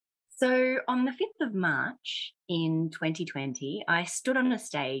So on the 5th of March in 2020, I stood on a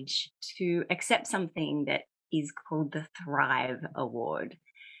stage to accept something that is called the Thrive Award.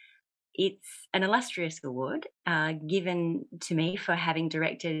 It's an illustrious award given to me for having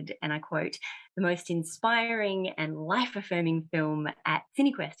directed, and I quote, the most inspiring and life affirming film at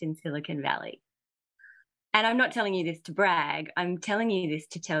CineQuest in Silicon Valley. And I'm not telling you this to brag, I'm telling you this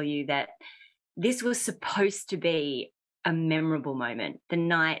to tell you that this was supposed to be a memorable moment, the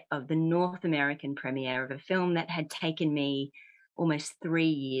night of the North American premiere of a film that had taken me almost 3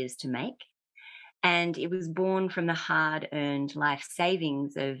 years to make. And it was born from the hard earned life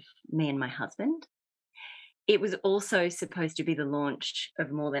savings of me and my husband. It was also supposed to be the launch of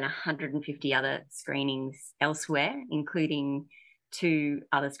more than 150 other screenings elsewhere, including two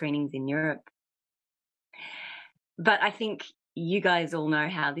other screenings in Europe. But I think you guys all know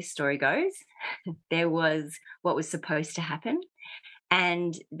how this story goes. There was what was supposed to happen,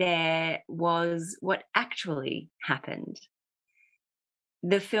 and there was what actually happened.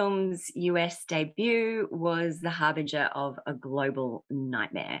 The film's US debut was the harbinger of a global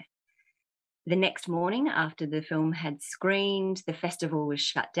nightmare. The next morning, after the film had screened, the festival was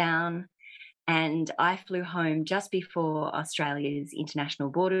shut down, and I flew home just before Australia's international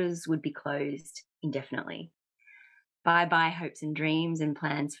borders would be closed indefinitely. Bye bye hopes and dreams and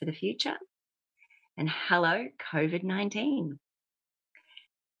plans for the future. And hello, COVID-19.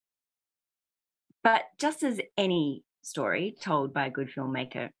 But just as any story told by a good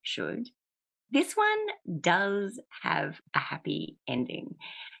filmmaker should, this one does have a happy ending.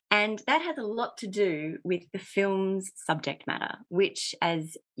 And that has a lot to do with the film's subject matter, which,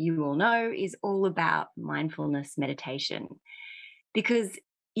 as you all know, is all about mindfulness meditation. Because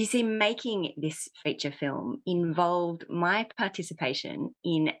you see, making this feature film involved my participation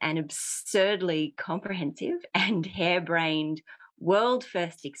in an absurdly comprehensive and harebrained world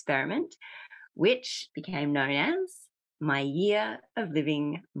first experiment, which became known as my year of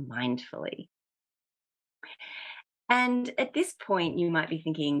living mindfully. And at this point, you might be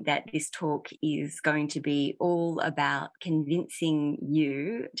thinking that this talk is going to be all about convincing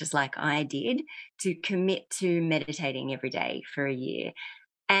you, just like I did, to commit to meditating every day for a year.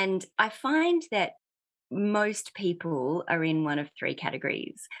 And I find that most people are in one of three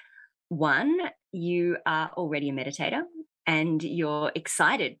categories. One, you are already a meditator and you're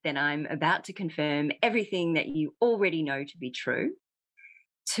excited that I'm about to confirm everything that you already know to be true.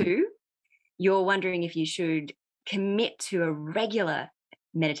 Two, you're wondering if you should commit to a regular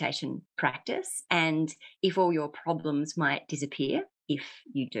meditation practice and if all your problems might disappear if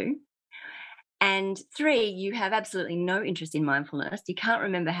you do. And three, you have absolutely no interest in mindfulness. You can't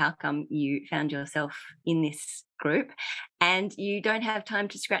remember how come you found yourself in this group, and you don't have time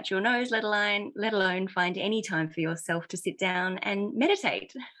to scratch your nose, let alone find any time for yourself to sit down and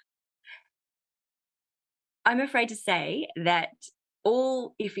meditate. I'm afraid to say that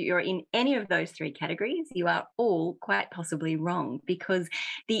if you're in any of those three categories, you are all quite possibly wrong, because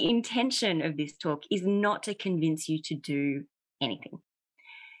the intention of this talk is not to convince you to do anything.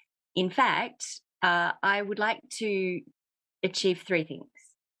 In fact, I would like to achieve three things.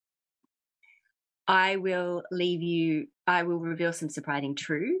 I will reveal some surprising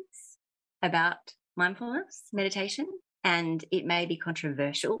truths about mindfulness meditation, and it may be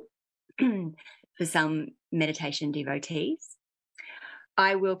controversial for some meditation devotees.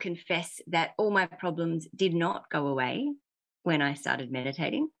 I will confess that all my problems did not go away when I started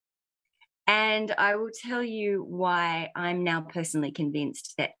meditating. And I will tell you why I'm now personally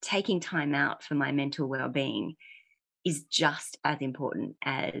convinced that taking time out for my mental well-being is just as important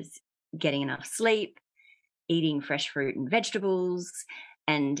as getting enough sleep, eating fresh fruit and vegetables,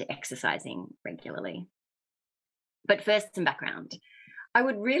 and exercising regularly. But first, some background. I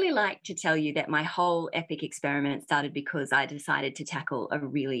would really like to tell you that my whole epic experiment started because I decided to tackle a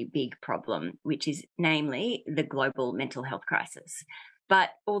really big problem, which is namely the global mental health crisis.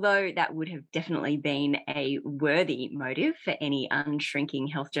 But although that would have definitely been a worthy motive for any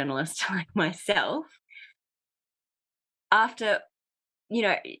unshrinking health journalist like myself,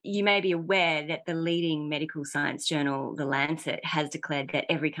 you may be aware that the leading medical science journal, The Lancet, has declared that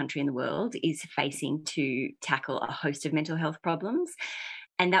every country in the world is facing to tackle a host of mental health problems.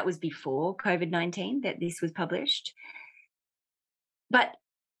 And that was before COVID-19 that this was published. But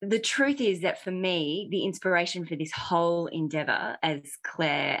the truth is that for me, the inspiration for this whole endeavour, as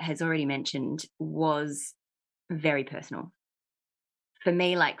Claire has already mentioned, was very personal. For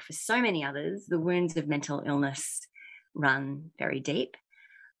me, like for so many others, the wounds of mental illness run very deep.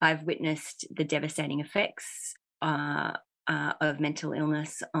 I've witnessed the devastating effects of mental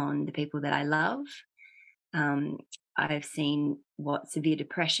illness on the people that I love. I've seen what severe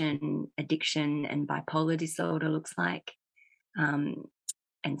depression, addiction, and bipolar disorder looks like, and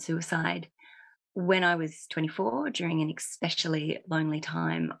suicide. When I was 24, during an especially lonely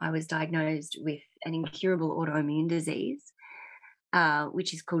time, I was diagnosed with an incurable autoimmune disease,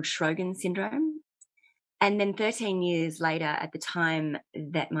 which is called Sjogren's syndrome. And then 13 years later, at the time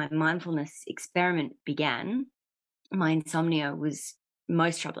that my mindfulness experiment began, my insomnia was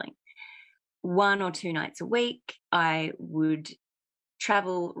most troubling. 1 or 2 nights a week, I would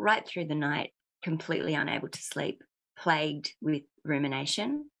travel right through the night, completely unable to sleep, plagued with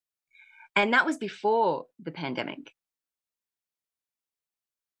rumination. And that was before the pandemic.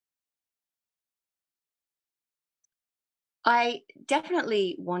 I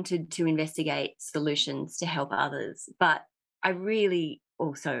definitely wanted to investigate solutions to help others, but I really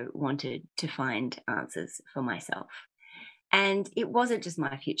also wanted to find answers for myself. And it wasn't just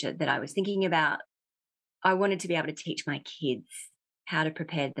my future that I was thinking about. I wanted to be able to teach my kids how to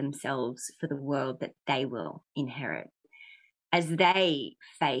prepare themselves for the world that they will inherit. As they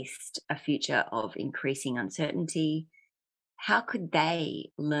faced a future of increasing uncertainty, how could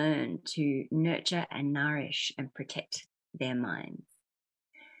they learn to nurture and nourish and protect their minds?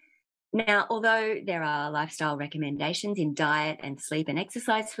 Now, although there are lifestyle recommendations in diet and sleep and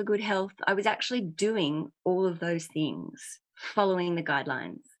exercise for good health, I was actually doing all of those things, following the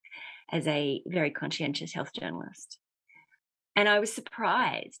guidelines as a very conscientious health journalist. And I was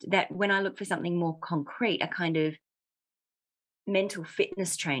surprised that when I looked for something more concrete, a kind of mental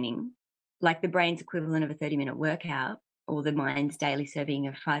fitness training, like the brain's equivalent of a 30-minute workout or the mind's daily serving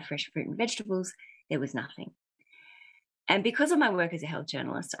of 5 fresh fruit and vegetables, there was nothing. And because of my work as a health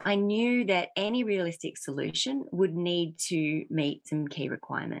journalist, I knew that any realistic solution would need to meet some key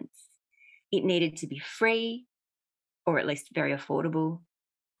requirements. It needed to be free, or at least very affordable.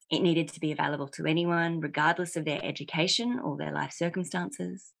 It needed to be available to anyone, regardless of their education or their life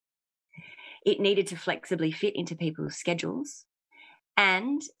circumstances. It needed to flexibly fit into people's schedules.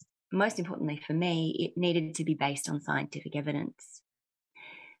 And most importantly for me, it needed to be based on scientific evidence,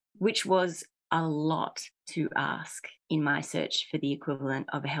 which was a lot to ask in my search for the equivalent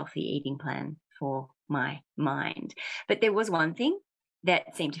of a healthy eating plan for my mind. But there was one thing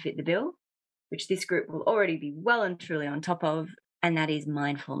that seemed to fit the bill, which this group will already be well and truly on top of, and that is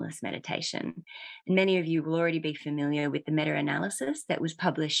mindfulness meditation. And many of you will already be familiar with the meta-analysis that was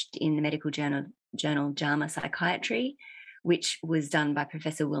published in the medical journal JAMA Psychiatry, which was done by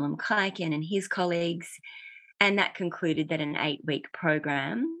Professor Willem Kuyken and his colleagues. And that concluded that an 8-week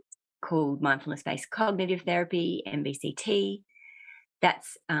program called Mindfulness-Based Cognitive Therapy, MBCT,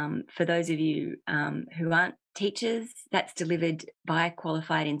 that's for those of you who aren't teachers, that's delivered by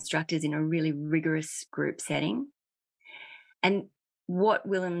qualified instructors in a really rigorous group setting. And what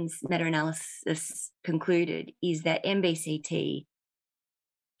Willem's meta-analysis concluded is that MBCT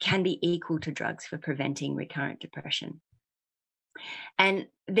can be equal to drugs for preventing recurrent depression. And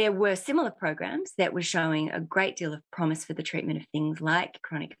there were similar programs that were showing a great deal of promise for the treatment of things like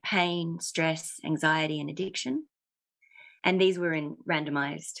chronic pain, stress, anxiety, and addiction. And these were in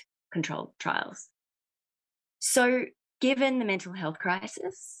randomized controlled trials. So given the mental health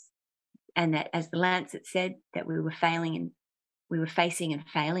crisis, and that, as the Lancet said, that we were facing and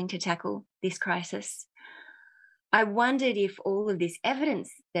failing to tackle this crisis, I wondered if all of this evidence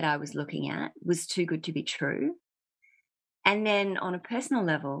that I was looking at was too good to be true. And then on a personal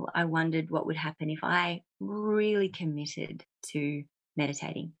level, I wondered what would happen if I really committed to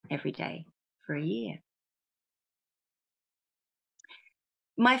meditating every day for a year.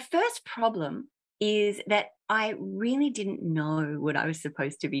 My first problem is that I really didn't know what I was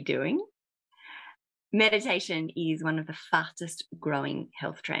supposed to be doing. Meditation is one of the fastest growing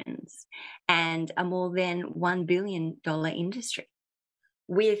health trends and a more than $1 billion industry,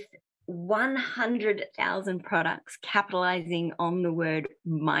 with 100,000 products capitalizing on the word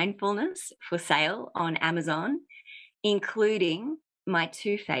mindfulness for sale on Amazon, including my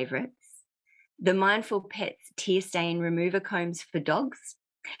 2 favorites, the Mindful Pets tear stain remover combs for dogs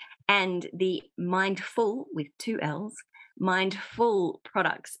and the Mindful, with 2 L's, Mindful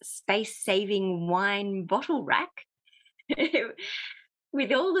Products space-saving wine bottle rack.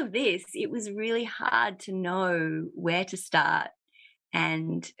 With all of this, it was really hard to know where to start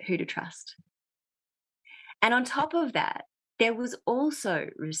and who to trust. And on top of that, there was also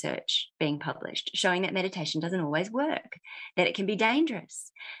research being published showing that meditation doesn't always work, that it can be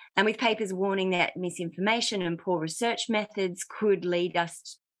dangerous, and with papers warning that misinformation and poor research methods could lead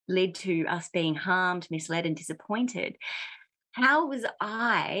to us being harmed, misled, and disappointed. How was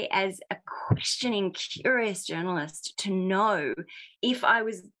I, as a questioning, curious journalist, to know if I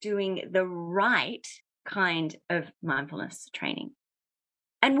was doing the right kind of mindfulness training.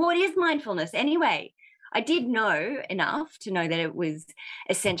 And what is mindfulness anyway? I did know enough to know that it was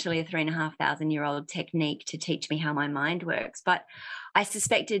essentially a 3,500-year-old technique to teach me how my mind works. But I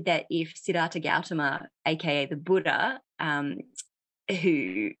suspected that if Siddhartha Gautama, aka the Buddha,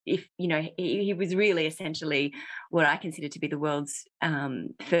 who, if you know, he was really essentially what I consider to be the world's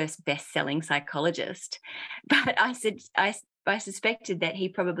first best-selling psychologist. But I suspected that he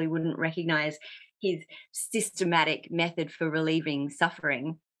probably wouldn't recognize his systematic method for relieving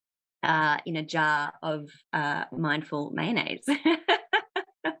suffering in a jar of mindful mayonnaise.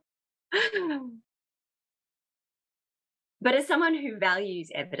 But as someone who values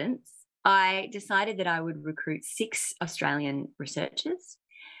evidence, I decided that I would recruit 6 Australian researchers,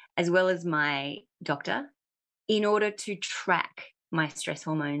 as well as my doctor, in order to track my stress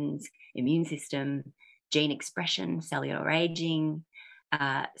hormones, immune system, gene expression, cellular aging,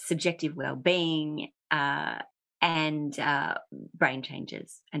 subjective well-being, and brain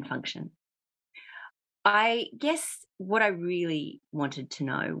changes and function. I guess what I really wanted to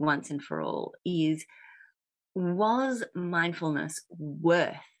know once and for all is, was mindfulness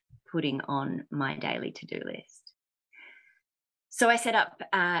worth putting on my daily to-do list? So I set up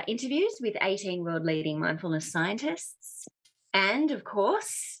interviews with 18 world-leading mindfulness scientists, and of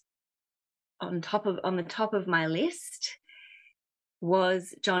course, on the top of my list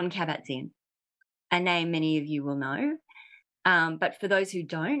was Jon Kabat-Zinn, a name many of you will know. But for those who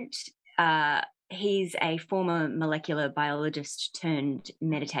don't, he's a former molecular biologist turned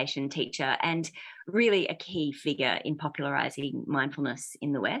meditation teacher and really a key figure in popularizing mindfulness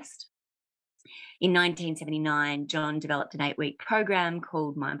in the West. In 1979, Jon developed an 8-week program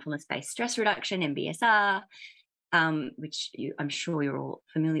called Mindfulness-Based Stress Reduction, MBSR, which I'm sure you're all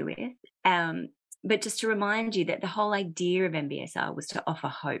familiar with. But just to remind you that the whole idea of MBSR was to offer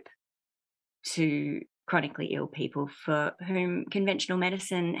hope to chronically ill people for whom conventional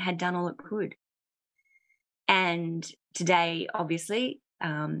medicine had done all it could. And today, obviously,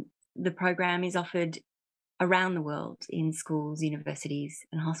 the program is offered around the world in schools, universities,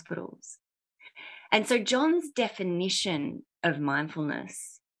 and hospitals. And so Jon's definition of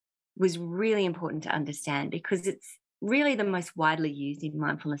mindfulness was really important to understand, because it's really the most widely used in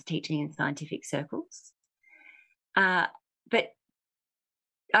mindfulness teaching in scientific circles. But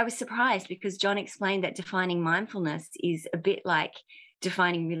I was surprised, because Jon explained that defining mindfulness is a bit like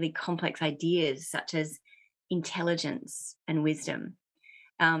defining really complex ideas such as intelligence and wisdom.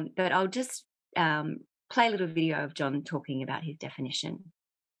 But I'll just play a little video of Jon talking about his definition.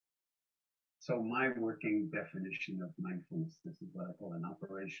 So my working definition of mindfulness, this is what I call an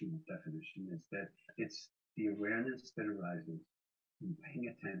operational definition, is that it's the awareness that arises from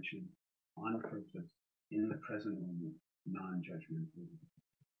paying attention on purpose in the present moment, non-judgmental.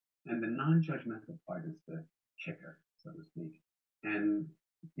 And the non-judgmental part is the kicker, so to speak. And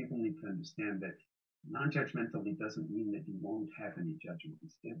people need to understand that non-judgmentally doesn't mean that you won't have any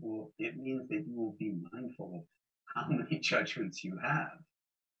judgments. It means that you will be mindful of how many judgments you have,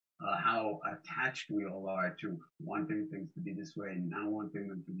 how attached we all are to wanting things to be this way and not wanting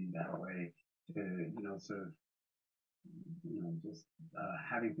them to be that way, to, just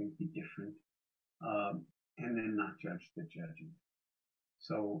having things be different, and then not judge the judging.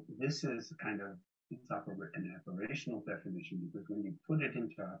 So this is kind of an operational definition, because when you put it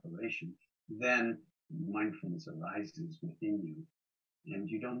into operation, then mindfulness arises within you, and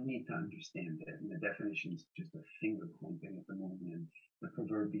you don't need to understand it. And the definition is just a finger pointing at the moment, the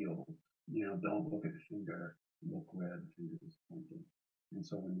proverbial, don't look at the finger, look where the finger is pointing. And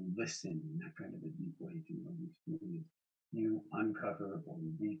so when you listen in that kind of a deep way to your own experience, you uncover or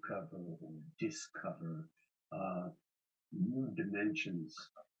recover or discover new dimensions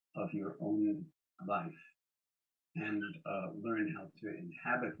of your own life, and learn how to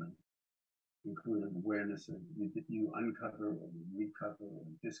inhabit them, including awareness of you uncover or recover or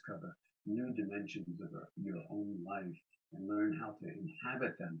discover new dimensions of your own life, and learn how to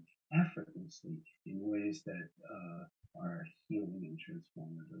inhabit them effortlessly in ways that are healing and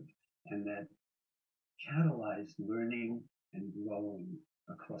transformative, and that catalyze learning and growing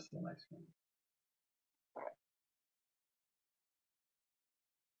across the lifespan.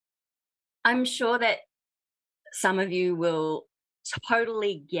 I'm sure that some of you will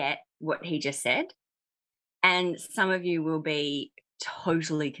totally get what he just said, and some of you will be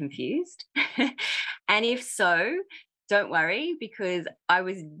totally confused. And if so, don't worry, because I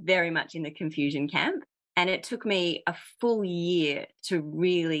was very much in the confusion camp, and it took me a full year to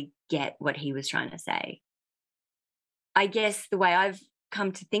really get what he was trying to say. I guess the way I've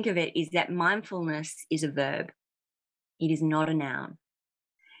come to think of it is that mindfulness is a verb. It is not a noun.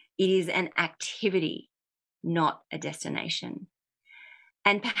 It is an activity not a destination.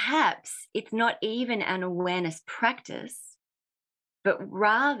 And perhaps it's not even an awareness practice, but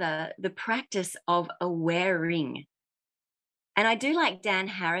rather the practice of awareing. And I do like Dan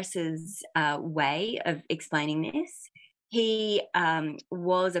Harris's way of explaining this. He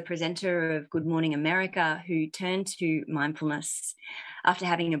was a presenter of Good Morning America who turned to mindfulness after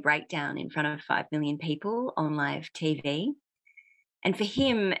having a breakdown in front of 5 million people on live TV. And for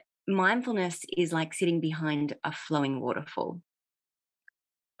him, mindfulness is like sitting behind a flowing waterfall,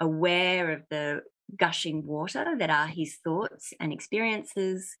 aware of the gushing water that are his thoughts and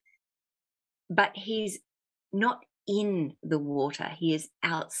experiences, but he's not in the water, he is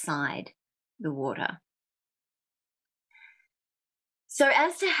outside the water. So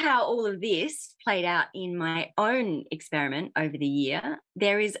as to how all of this played out in my own experiment over the year,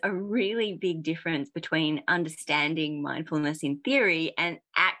 there is a really big difference between understanding mindfulness in theory and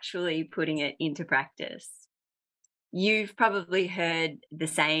actually putting it into practice. You've probably heard the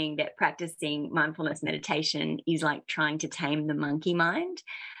saying that practicing mindfulness meditation is like trying to tame the monkey mind.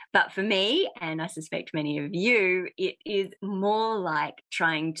 But for me, and I suspect many of you, it is more like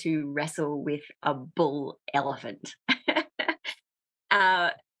trying to wrestle with a bull elephant.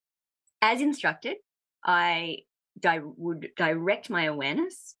 As instructed, I would direct my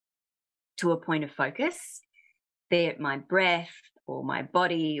awareness to a point of focus, be it my breath or my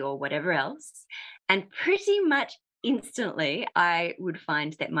body or whatever else, and pretty much instantly I would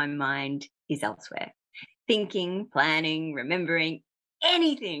find that my mind is elsewhere, thinking, planning, remembering,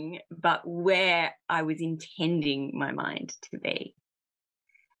 anything but where I was intending my mind to be.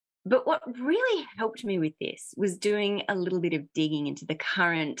 But what really helped me with this was doing a little bit of digging into the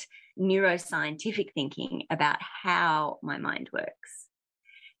current neuroscientific thinking about how my mind works.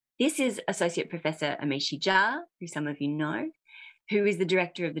 This is Associate Professor Amishi Jha, who some of you know, who is the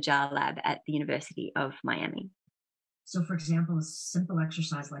director of the Jha Lab at the University of Miami. So, for example, a simple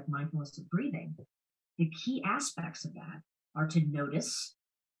exercise like mindfulness of breathing, the key aspects of that are to notice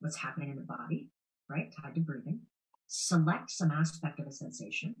what's happening in the body, right, tied to breathing, select some aspect of a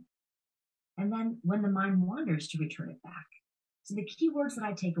sensation, and then when the mind wanders, to return it back. So the key words that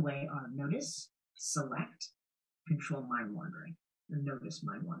I take away are notice, select, control mind wandering, or notice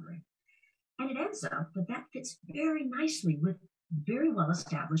mind wandering. And it ends up that fits very nicely with very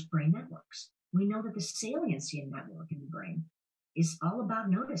well-established brain networks. We know that the saliency network in the brain is all about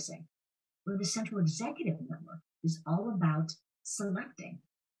noticing, where the central executive network is all about selecting,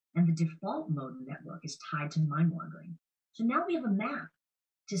 and the default mode network is tied to mind wandering. So now we have a map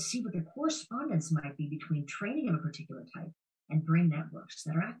to see what the correspondence might be between training of a particular type and brain networks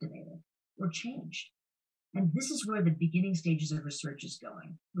that are activated or changed. And this is where the beginning stages of research is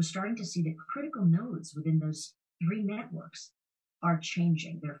going. We're starting to see that critical nodes within those three networks are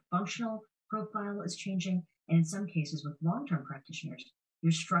changing. Their functional profile is changing, and in some cases with long-term practitioners,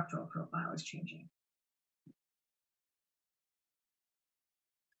 their structural profile is changing.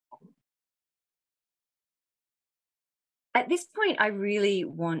 At this point, I really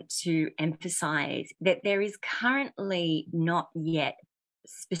want to emphasize that there is currently not yet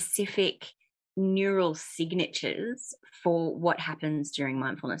specific neural signatures for what happens during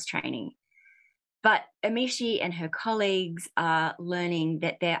mindfulness training. But Amishi and her colleagues are learning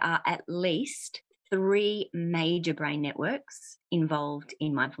that there are at least 3 major brain networks involved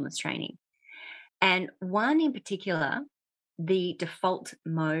in mindfulness training. And one in particular, the default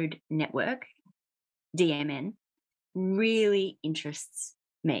mode network, DMN, really interests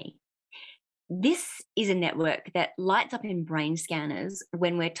me. This is a network that lights up in brain scanners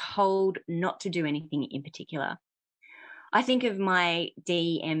when we're told not to do anything in particular. I think of my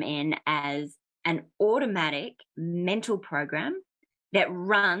DMN as an automatic mental program that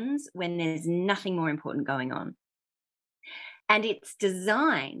runs when there's nothing more important going on. And it's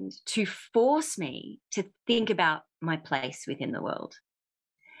designed to force me to think about my place within the world.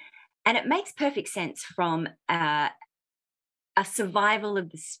 And it makes perfect sense from a survival of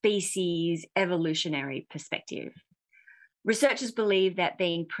the species evolutionary perspective. Researchers believe that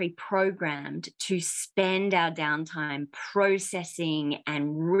being pre-programmed to spend our downtime processing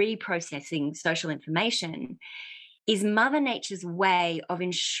and reprocessing social information is Mother Nature's way of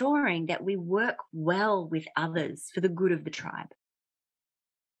ensuring that we work well with others for the good of the tribe.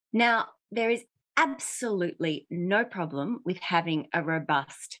 Now, there is absolutely no problem with having a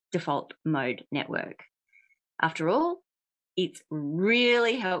robust default mode network. After all, it's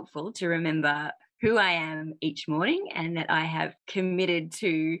really helpful to remember who I am each morning and that I have committed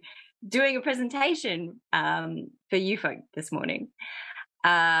to doing a presentation for you folk this morning.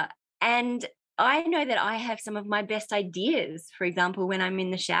 And I know that I have some of my best ideas, for example, when I'm in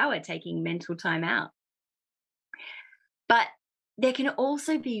the shower taking mental time out. But there can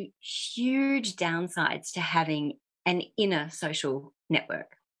also be huge downsides to having an inner social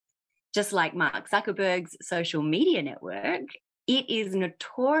network. Just like Mark Zuckerberg's social media network, it is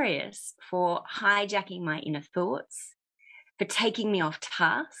notorious for hijacking my inner thoughts, for taking me off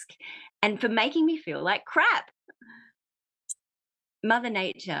task, and for making me feel like crap. Mother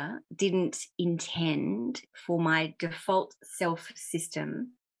Nature didn't intend for my default self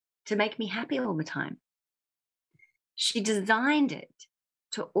system to make me happy all the time. She designed it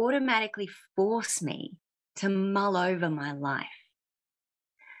to automatically force me to mull over my life.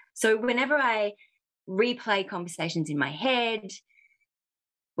 So whenever I replay conversations in my head,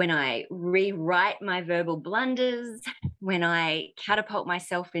 when I rewrite my verbal blunders, when I catapult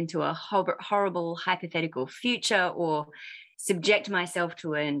myself into a horrible hypothetical future or subject myself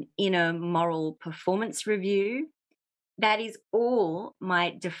to an inner moral performance review, that is all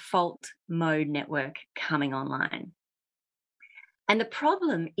my default mode network coming online. And the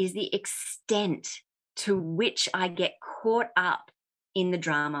problem is the extent to which I get caught up in the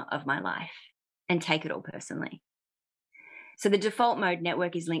drama of my life and take it all personally. So the default mode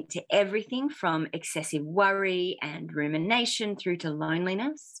network is linked to everything from excessive worry and rumination through to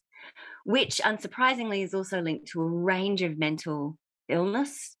loneliness, which unsurprisingly is also linked to a range of mental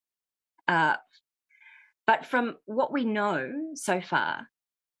illness. But from what we know so far,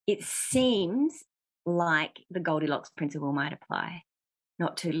 it seems like the Goldilocks principle might apply.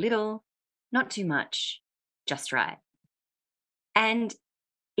 Not too little, not too much, just right. And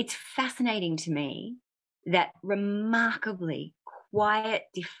it's fascinating to me that remarkably quiet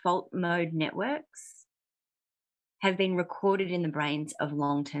default mode networks have been recorded in the brains of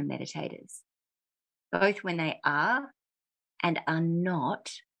long-term meditators, both when they are and are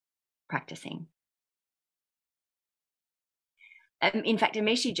not practicing. In fact,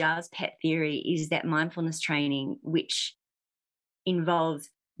 Amishi Jar's pet theory is that mindfulness training, which involves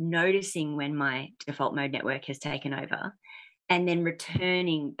noticing when my default mode network has taken over and then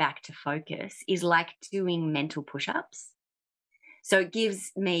returning back to focus, is like doing mental push-ups. So it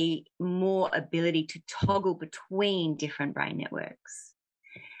gives me more ability to toggle between different brain networks.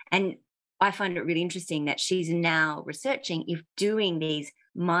 And I find it really interesting that she's now researching if doing these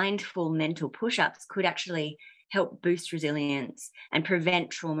mindful mental push-ups could actually help boost resilience and prevent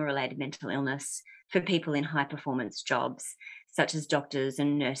trauma-related mental illness for people in high-performance jobs, such as doctors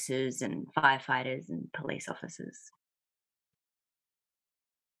and nurses and firefighters and police officers.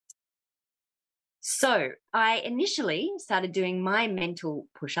 So I initially started doing my mental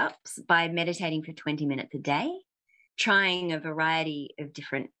push-ups by meditating for 20 minutes a day, trying a variety of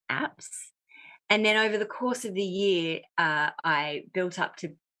different apps. And then over the course of the year, I built up to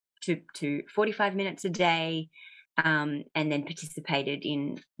 45 minutes a day, and then participated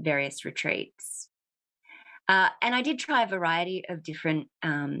in various retreats. And I did try a variety of different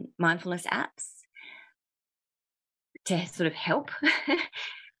mindfulness apps to sort of help.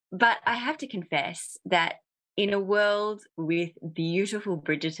 But I have to confess that in a world with beautiful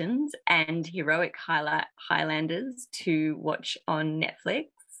Bridgertons and heroic Highlanders to watch on Netflix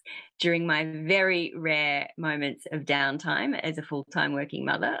during my very rare moments of downtime as a full-time working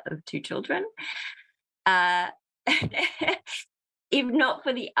mother of 2 children, if not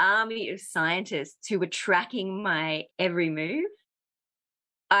for the army of scientists who were tracking my every move,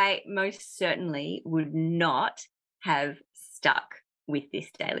 I most certainly would not have stuck with this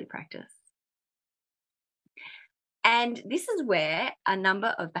daily practice. And this is where a number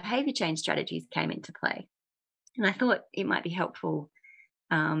of behavior change strategies came into play. And I thought it might be helpful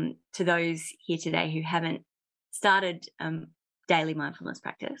to those here today who haven't started daily mindfulness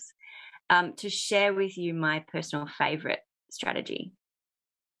practice to share with you my personal favorite strategy.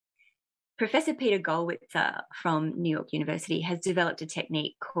 Professor Peter Gollwitzer from New York University has developed a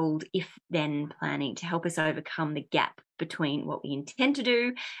technique called if-then planning to help us overcome the gap between what we intend to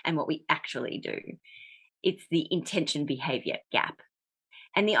do and what we actually do. It's the intention behavior gap.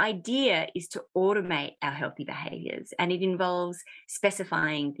 And the idea is to automate our healthy behaviors, and it involves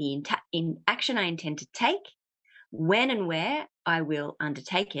specifying the action I intend to take, when and where I will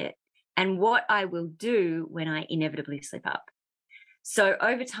undertake it, and what I will do when I inevitably slip up. So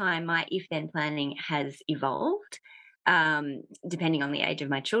over time, my if-then planning has evolved, depending on the age of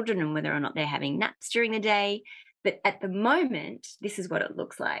my children and whether or not they're having naps during the day. But at the moment, this is what it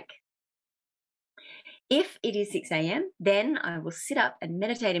looks like. If it is 6 a.m., then I will sit up and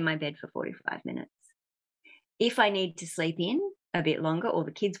meditate in my bed for 45 minutes. If I need to sleep in a bit longer or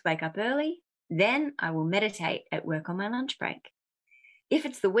the kids wake up early, then I will meditate at work on my lunch break. If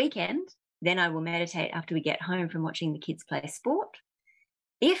it's the weekend, then I will meditate after we get home from watching the kids play sport.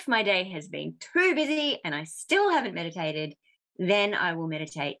 If my day has been too busy and I still haven't meditated, then I will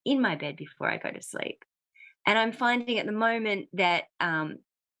meditate in my bed before I go to sleep. And I'm finding at the moment that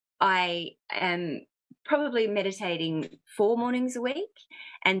I am probably meditating 4 mornings a week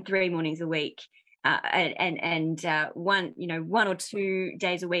and 3 mornings a week. One or 2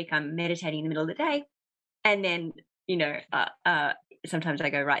 days a week I'm meditating in the middle of the day. And then, sometimes I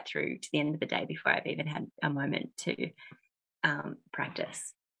go right through to the end of the day before I've even had a moment to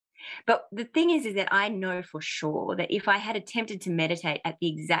practice. But the thing is that I know for sure that if I had attempted to meditate at the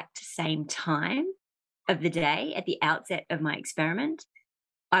exact same time of the day at the outset of my experiment,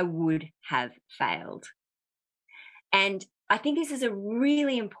 I would have failed. And I think this is a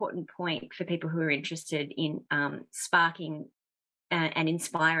really important point for people who are interested in sparking and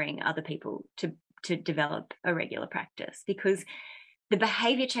inspiring other people to develop a regular practice, because the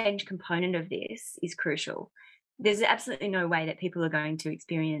behavior change component of this is crucial. There's absolutely no way that people are going to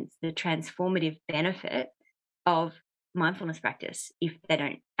experience the transformative benefit of mindfulness practice if they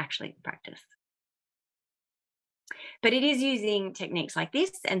don't actually practice. But it is using techniques like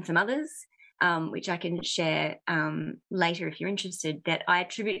this and some others, which I can share later if you're interested, that I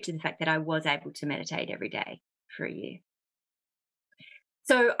attribute to the fact that I was able to meditate every day for a year.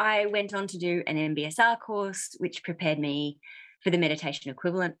 So I went on to do an MBSR course, which prepared me for the meditation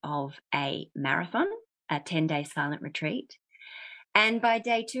equivalent of a marathon, a 10-day silent retreat. And by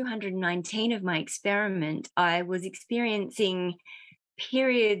day 219 of my experiment, I was experiencing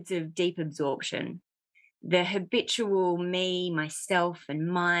periods of deep absorption. The habitual me, myself, and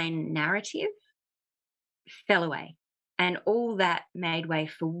mine narrative fell away. And all that made way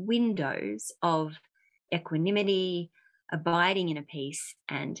for windows of equanimity, abiding in a peace,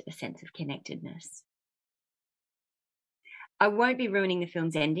 and a sense of connectedness. I won't be ruining the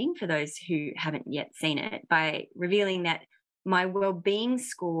film's ending for those who haven't yet seen it by revealing that my well-being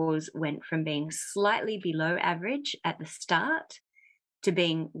scores went from being slightly below average at the start to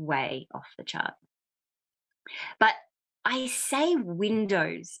being way off the chart. But I say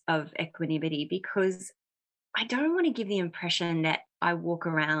windows of equanimity because I don't want to give the impression that I walk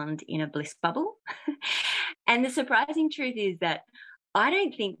around in a bliss bubble. And the surprising truth is that I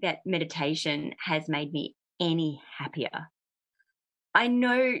don't think that meditation has made me any happier. I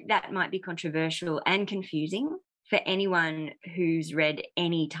know that might be controversial and confusing for anyone who's read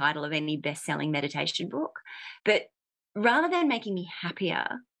any title of any best-selling meditation book, but rather than making me happier,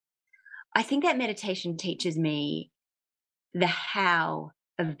 I think that meditation teaches me the how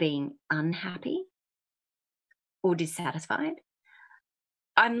of being unhappy or dissatisfied.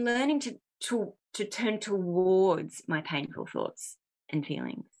 I'm learning to turn towards my painful thoughts and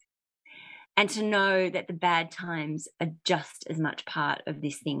feelings, and to know that the bad times are just as much part of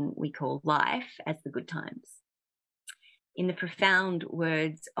this thing we call life as the good times. In the profound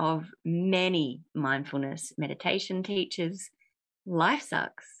words of many mindfulness meditation teachers, life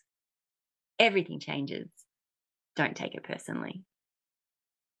sucks. Everything changes. Don't take it personally.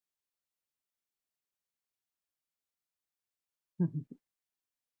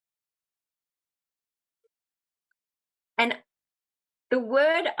 And the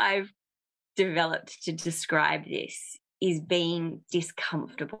word I've developed to describe this is being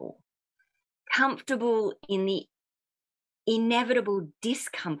discomfortable. Comfortable in the inevitable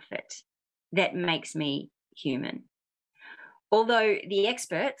discomfort that makes me human. Although the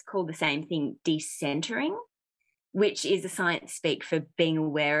experts call the same thing decentering, which is a science speak for being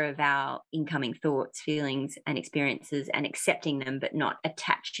aware of our incoming thoughts, feelings, and experiences and accepting them, but not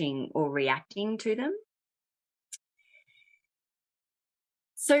attaching or reacting to them.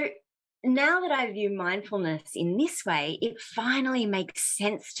 So now that I view mindfulness in this way, it finally makes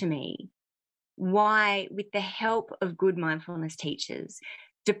sense to me why, with the help of good mindfulness teachers,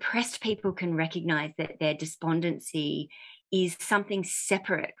 depressed people can recognize that their despondency is something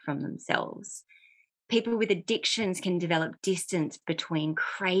separate from themselves. People with addictions can develop distance between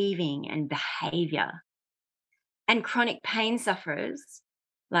craving and behavior. And chronic pain sufferers,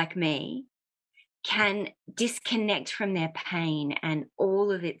 like me, can disconnect from their pain and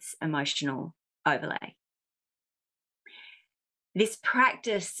all of its emotional overlay. This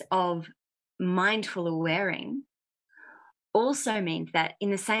practice of mindful awareing also means that in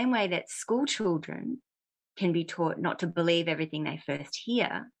the same way that school children can be taught not to believe everything they first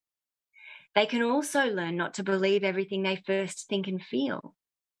hear, they can also learn not to believe everything they first think and feel.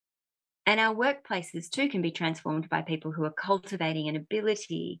 And our workplaces too can be transformed by people who are cultivating an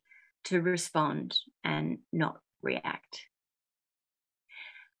ability to respond and not react.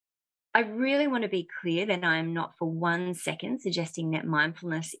 I really want to be clear that I am not for 1 second suggesting that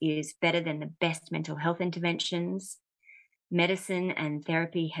mindfulness is better than the best mental health interventions. medicine and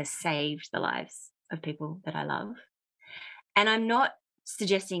therapy has saved the lives of people that I love. And I'm not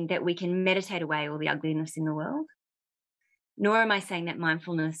suggesting that we can meditate away all the ugliness in the world, nor am I saying that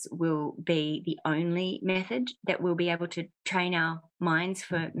mindfulness will be the only method that we'll be able to train our minds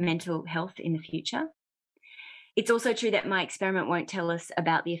for mental health in the future. It's also true that my experiment won't tell us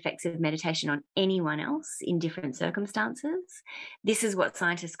about the effects of meditation on anyone else in different circumstances. This is what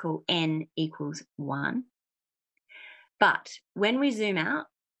scientists call N equals 1. But when we zoom out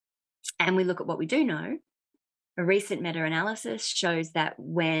and we look at what we do know, a recent meta-analysis shows that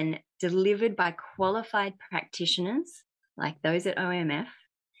when delivered by qualified practitioners, like those at OMF,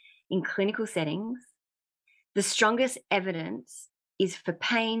 in clinical settings, the strongest evidence is for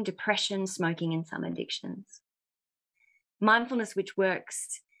pain, depression, smoking, and some addictions. Mindfulness, which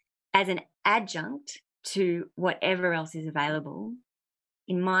works as an adjunct to whatever else is available,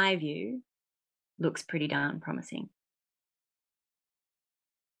 in my view, looks pretty darn promising.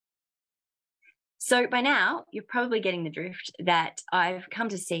 So by now, you're probably getting the drift that I've come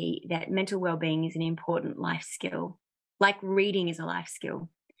to see that mental well-being is an important life skill, like reading is a life skill.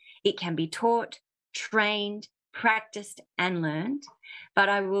 It can be taught, trained, practiced, and learned, but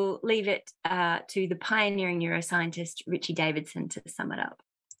I will leave it to the pioneering neuroscientist Richie Davidson to sum it up.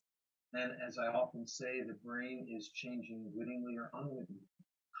 And as I often say, the brain is changing wittingly or unwittingly,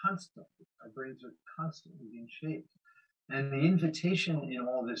 constantly. Our brains are constantly being shaped. And the invitation in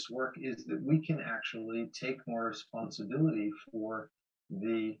all this work is that we can actually take more responsibility for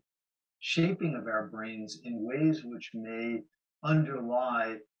the shaping of our brains in ways which may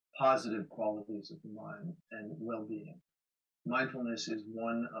underlie positive qualities of the mind and well-being. Mindfulness is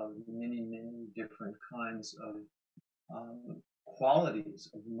one of many, many different kinds of qualities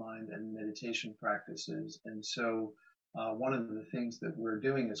of the mind and meditation practices. And so one of the things that we're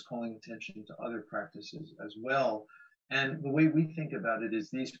doing is calling attention to other practices as well. And the way we think about it is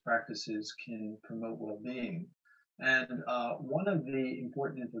these practices can promote well-being. And one of the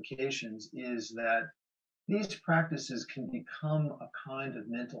important implications is that these practices can become a kind of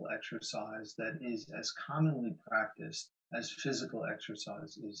mental exercise that is as commonly practiced as physical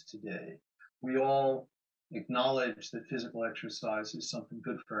exercise is today. We all acknowledge that physical exercise is something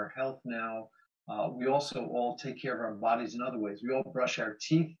good for our health now. We also all take care of our bodies in other ways. We all brush our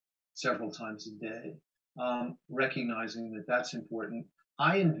teeth several times a day, recognizing that that's important.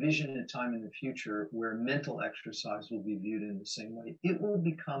 I envision a time in the future where mental exercise will be viewed in the same way. It will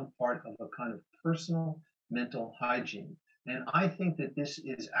become part of a kind of personal mental hygiene. And I think that this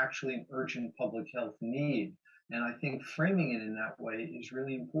is actually an urgent public health need. And I think framing it in that way is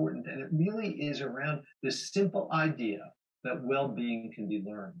really important. And it really is around this simple idea that well-being can be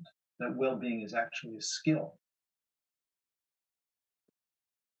learned, that well-being is actually a skill.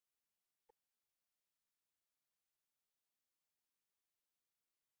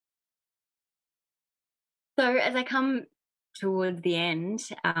 So as I come towards the end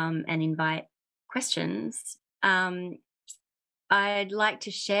and invite questions, I'd like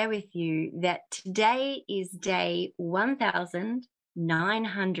to share with you that today is day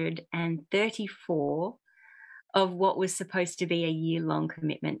 1934 of what was supposed to be a year-long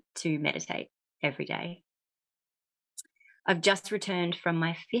commitment to meditate every day. I've just returned from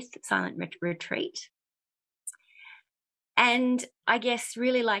my 5th silent retreat. And I guess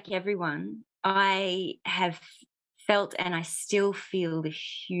really like everyone, I have felt and I still feel the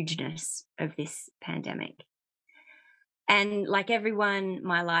hugeness of this pandemic. And like everyone,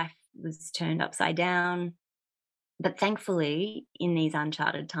 my life was turned upside down. But thankfully, in these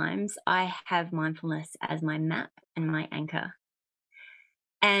uncharted times, I have mindfulness as my map and my anchor.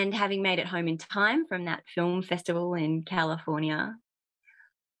 And having made it home in time from that film festival in California,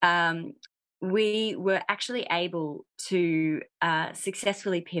 we were actually able to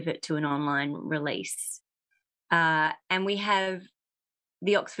successfully pivot to an online release. And we have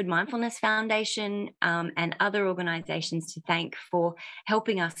the Oxford Mindfulness Foundation and other organisations to thank for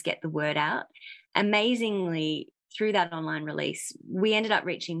helping us get the word out. Amazingly, through that online release, we ended up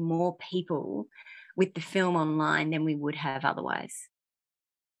reaching more people with the film online than we would have otherwise.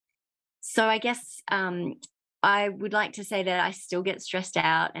 So I guess I would like to say that I still get stressed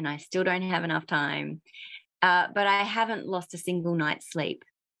out and I still don't have enough time, but I haven't lost a single night's sleep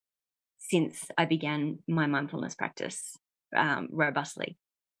since I began my mindfulness practice robustly.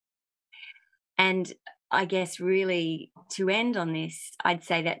 And I guess really to end on this, I'd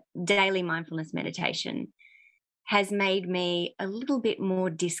say that daily mindfulness meditation has made me a little bit more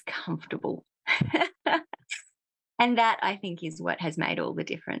discomfortable. And that, I think, is what has made all the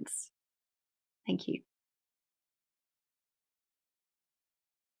difference. Thank you.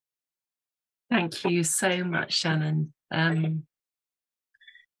 Thank you so much, Shannon.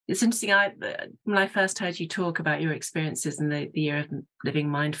 It's interesting. When I first heard you talk about your experiences in the year of living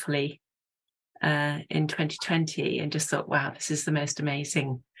mindfully in 2020, and just thought, wow, this is the most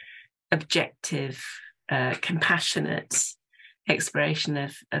amazing, objective, compassionate exploration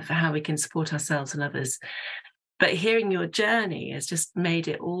of how we can support ourselves and others. But hearing your journey has just made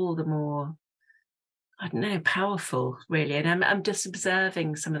it all the more, I don't know, powerful, really. And I'm just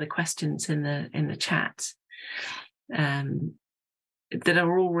observing some of the questions in the chat that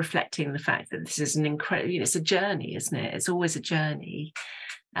are all reflecting the fact that this is an incredible, it's a journey, isn't it? It's always a journey.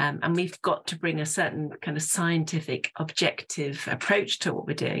 And we've got to bring a certain kind of scientific, objective approach to what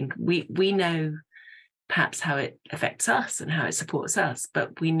we're doing. We know perhaps how it affects us and how it supports us,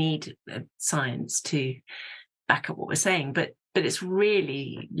 but we need science to back up what we're saying. But it's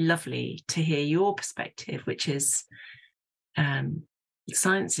really lovely to hear your perspective, which is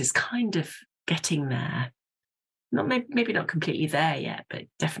science is kind of getting there. Maybe not completely there yet, but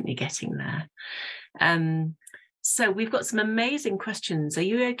definitely getting there. So we've got some amazing questions. Are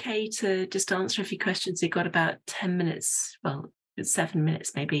you okay to just answer a few questions? We've got about 10 minutes, well, 7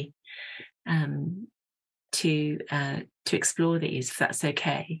 minutes maybe, to explore these, if that's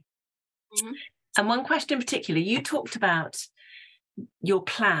okay. Mm-hmm. And one question in particular, you talked about your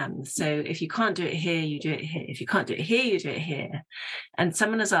plan. So if you can't do it here, you do it here. If you can't do it here, you do it here. And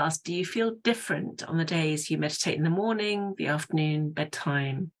someone has asked, do you feel different on the days you meditate in the morning, the afternoon,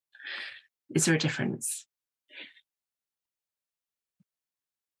 bedtime? Is there a difference?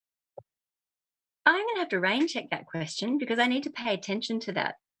 I'm going to have to rain check that question because I need to pay attention to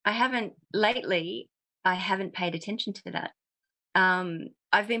that. I haven't paid attention to that.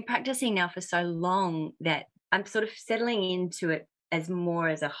 I've been practicing now for so long that I'm sort of settling into it as more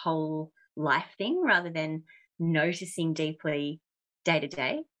as a whole life thing rather than noticing deeply day to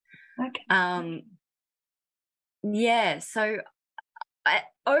day. Okay. So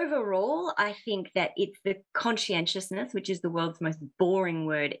overall, I think that it's the conscientiousness, which is the world's most boring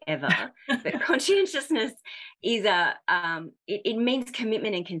word ever. But conscientiousness is it means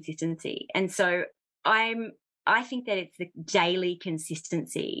commitment and consistency. And so I think that it's the daily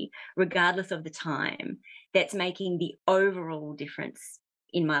consistency, regardless of the time, that's making the overall difference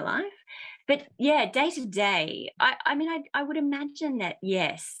in my life. But yeah, day to day, I would imagine that,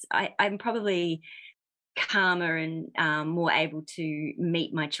 yes, I'm probably calmer and more able to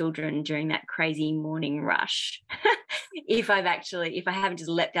meet my children during that crazy morning rush if I haven't just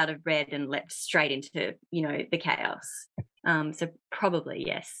leapt out of bed and leapt straight into, the chaos. So probably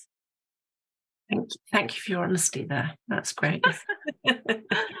yes. Thank you for your honesty there. That's great.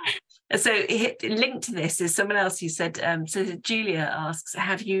 So linked to this is someone else who said, so Julia asks,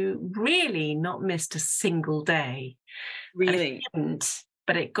 have you really not missed a single day? Really?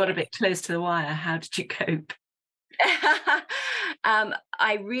 But it got a bit close to the wire. How did you cope?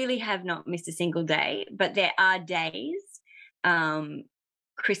 I really have not missed a single day, but there are days,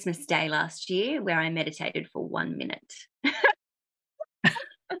 Christmas Day last year, where I meditated for 1 minute.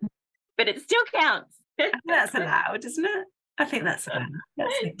 But it still counts. That's allowed, isn't it? I think that's allowed.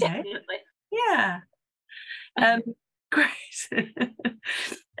 That's okay. Definitely. Yeah. Great.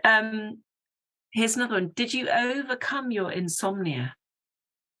 Here's another one. Did you overcome your insomnia?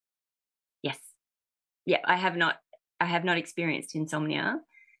 Yes. Yeah, I have not experienced insomnia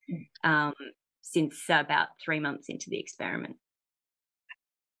since about 3 months into the experiment.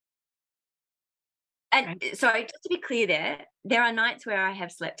 And sorry, just to be clear there are nights where I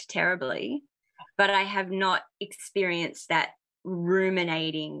have slept terribly, but I have not experienced that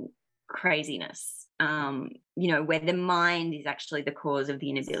ruminating craziness, where the mind is actually the cause of the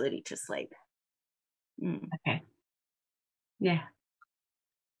inability to sleep. Okay. Yeah.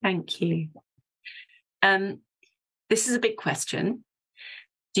 Thank you. This is a big question.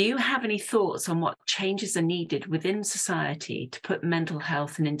 Do you have any thoughts on what changes are needed within society to put mental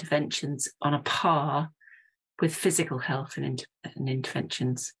health and interventions on a par with physical health and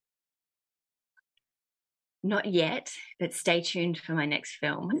interventions? Not yet, but stay tuned for my next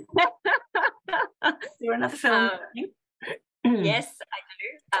film. Is there another film? Yes, I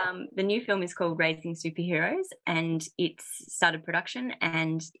do. The new film is called Raising Superheroes, and it's started production,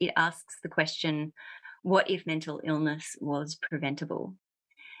 and it asks the question, what if mental illness was preventable?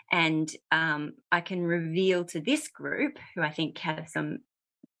 And I can reveal to this group, who I think have some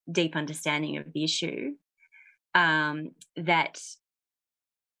deep understanding of the issue, that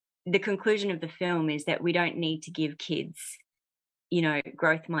the conclusion of the film is that we don't need to give kids,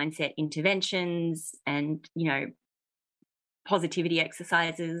 growth mindset interventions and, positivity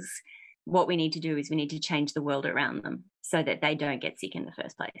exercises. What we need to do is we need to change the world around them so that they don't get sick in the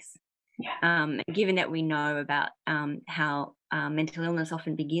first place. Given that we know about how mental illness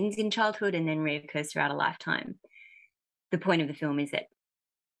often begins in childhood and then reoccurs throughout a lifetime, the point of the film is that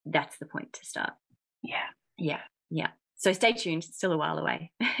that's the point to start. Yeah. So stay tuned. It's still a while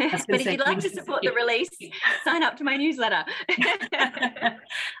away. But if you'd like to support the release, sign up to my newsletter.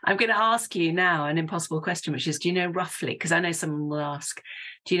 I'm going to ask you now an impossible question, which is, do you know roughly, because I know someone will ask,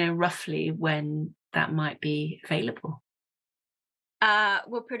 do you know roughly when that might be available?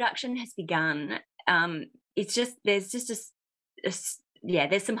 Well, production has begun. It's just, there's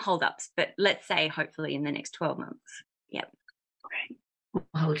there's some holdups, but let's say hopefully in the next 12 months. Yep. Great.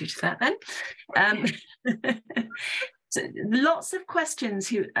 I'll hold you to that then. So lots of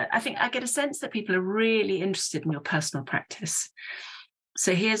questions I think I get a sense that people are really interested in your personal practice.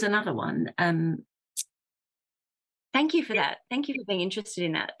 So here's another one. Thank you for that. Thank you for being interested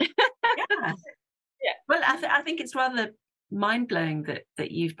in that. Yeah. Well, I think it's rather mind-blowing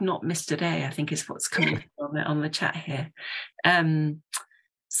that you've not missed a day, I think is what's coming on the chat here.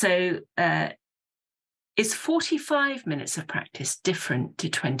 Is 45 minutes of practice different to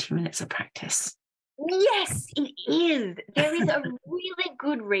 20 minutes of practice? Yes, it is. There is a really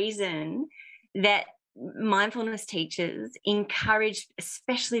good reason that mindfulness teachers encourage,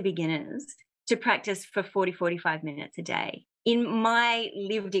 especially beginners, to practice for 45 minutes a day. In my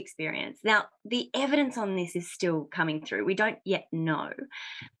lived experience, now the evidence on this is still coming through. We don't yet know,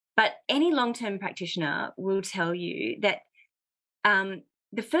 but any long-term practitioner will tell you that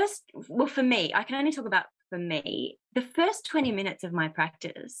for me, I can only talk about for me, the first 20 minutes of my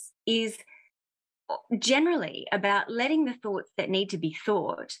practice is generally about letting the thoughts that need to be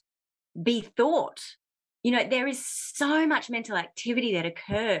thought be thought. There is so much mental activity that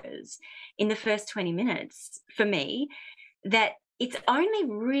occurs in the first 20 minutes for me that it's only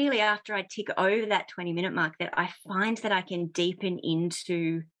really after I tick over that 20-minute mark that I find that I can deepen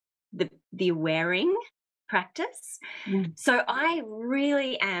into the awareing practice. So I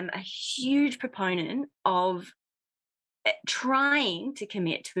really am a huge proponent of trying to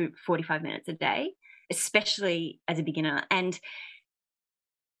commit to 45 minutes a day, especially as a beginner. And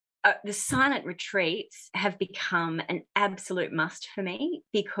the silent retreats have become an absolute must for me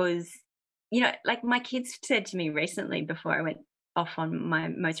because, like my kids said to me recently before I went off on my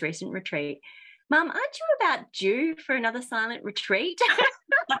most recent retreat, Mum, aren't you about due for another silent retreat?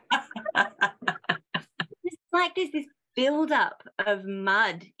 It's like there's this build-up of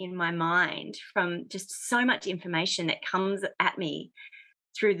mud in my mind from just so much information that comes at me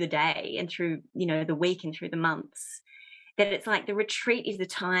through the day and through, the week and through the months, that it's like the retreat is the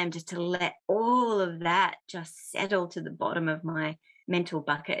time just to let all of that just settle to the bottom of my mental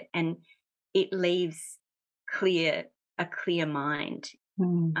bucket, and it leaves a clear mind.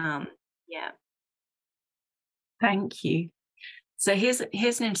 Yeah. Thank you. So here's an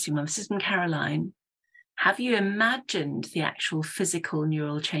interesting one. This is from Caroline. Have you imagined the actual physical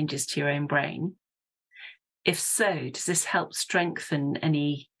neural changes to your own brain? If so, does this help strengthen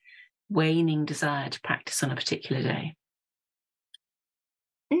any waning desire to practice on a particular day?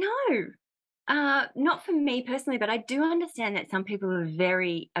 No, not for me personally, but I do understand that some people are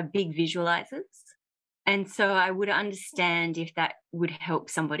big visualizers. And so I would understand if that would help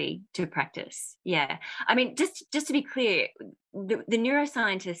somebody to practice. Yeah. I mean, just to be clear, the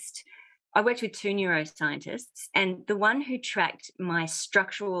neuroscientist, I worked with 2 neuroscientists, and the one who tracked my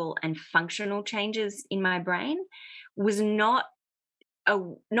structural and functional changes in my brain was not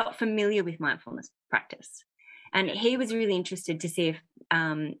familiar with mindfulness practice. And he was really interested to see if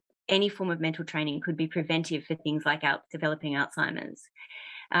any form of mental training could be preventive for things like developing Alzheimer's.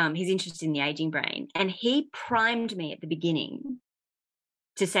 He's interested in the aging brain. And he primed me at the beginning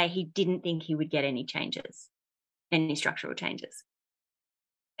to say he didn't think he would get any structural changes.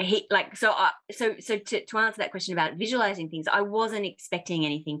 To answer that question about visualizing things, I wasn't expecting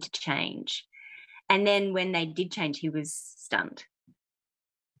anything to change. And then when they did change, he was stunned.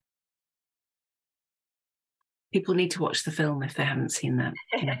 People need to watch the film if they haven't seen that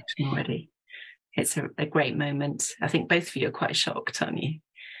already. It's a great moment. I think both of you are quite shocked, aren't you?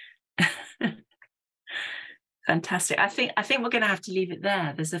 Fantastic. I think we're going to have to leave it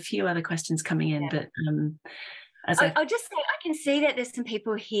there. There's a few other questions coming in, but I'll just say I can see that there's some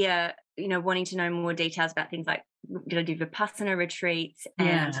people here, wanting to know more details about things like, did I do Vipassana retreats,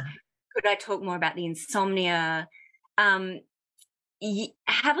 and could I talk more about the insomnia? Have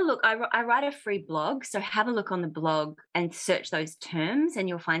a look. I write a free blog, so have a look on the blog and search those terms, and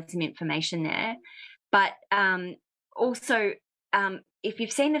you'll find some information there. But also, if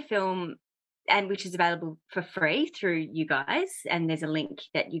you've seen the film, and which is available for free through you guys, and there's a link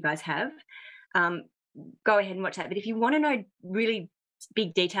that you guys have, go ahead and watch that. But if you want to know really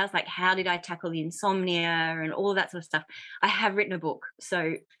big details, like how did I tackle the insomnia and all of that sort of stuff, I have written a book.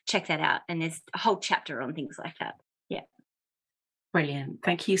 So check that out. And there's a whole chapter on things like that. Yeah. Brilliant.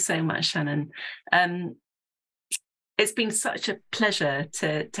 Thank you so much, Shannon. It's been such a pleasure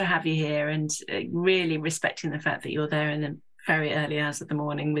to have you here, and really respecting the fact that you're there in the very early hours of the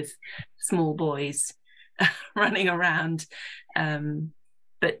morning with small boys running around.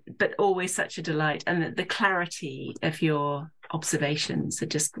 But always such a delight, and the clarity of your observations are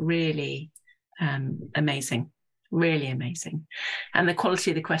just really amazing, really amazing. And the quality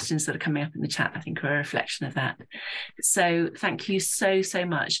of the questions that are coming up in the chat, I think, are a reflection of that. So thank you so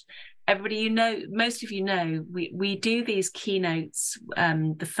much. Everybody, most of you know, we do these keynotes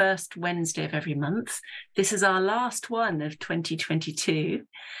the first Wednesday of every month. This is our last one of 2022.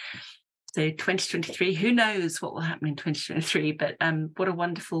 So 2023, who knows what will happen in 2023, but what a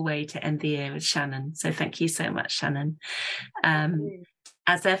wonderful way to end the year with Shannon. So thank you so much, Shannon.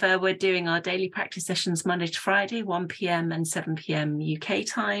 As ever, we're doing our daily practice sessions Monday to Friday, 1 p.m. and 7 p.m. UK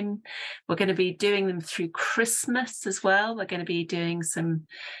time. We're going to be doing them through Christmas as well. We're going to be doing some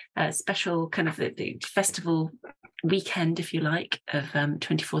special kind of the festival weekend, if you like, of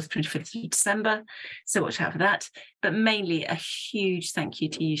 24th, 25th of December. So watch out for that. But mainly a huge thank you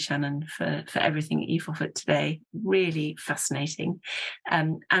to you, Shannon, for everything that you've offered today. Really fascinating.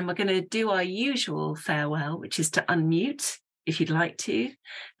 And we're going to do our usual farewell, which is to unmute, if you'd like to,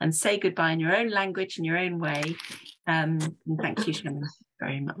 and say goodbye in your own language, in your own way. And thank you, Shannon,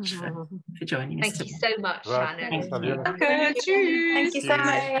 very much for joining us. Thank you so much, Shannon. Thank you. Okay, thank you so much.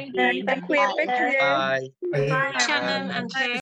 Thank you. Bye. Bye. Bye, Shannon and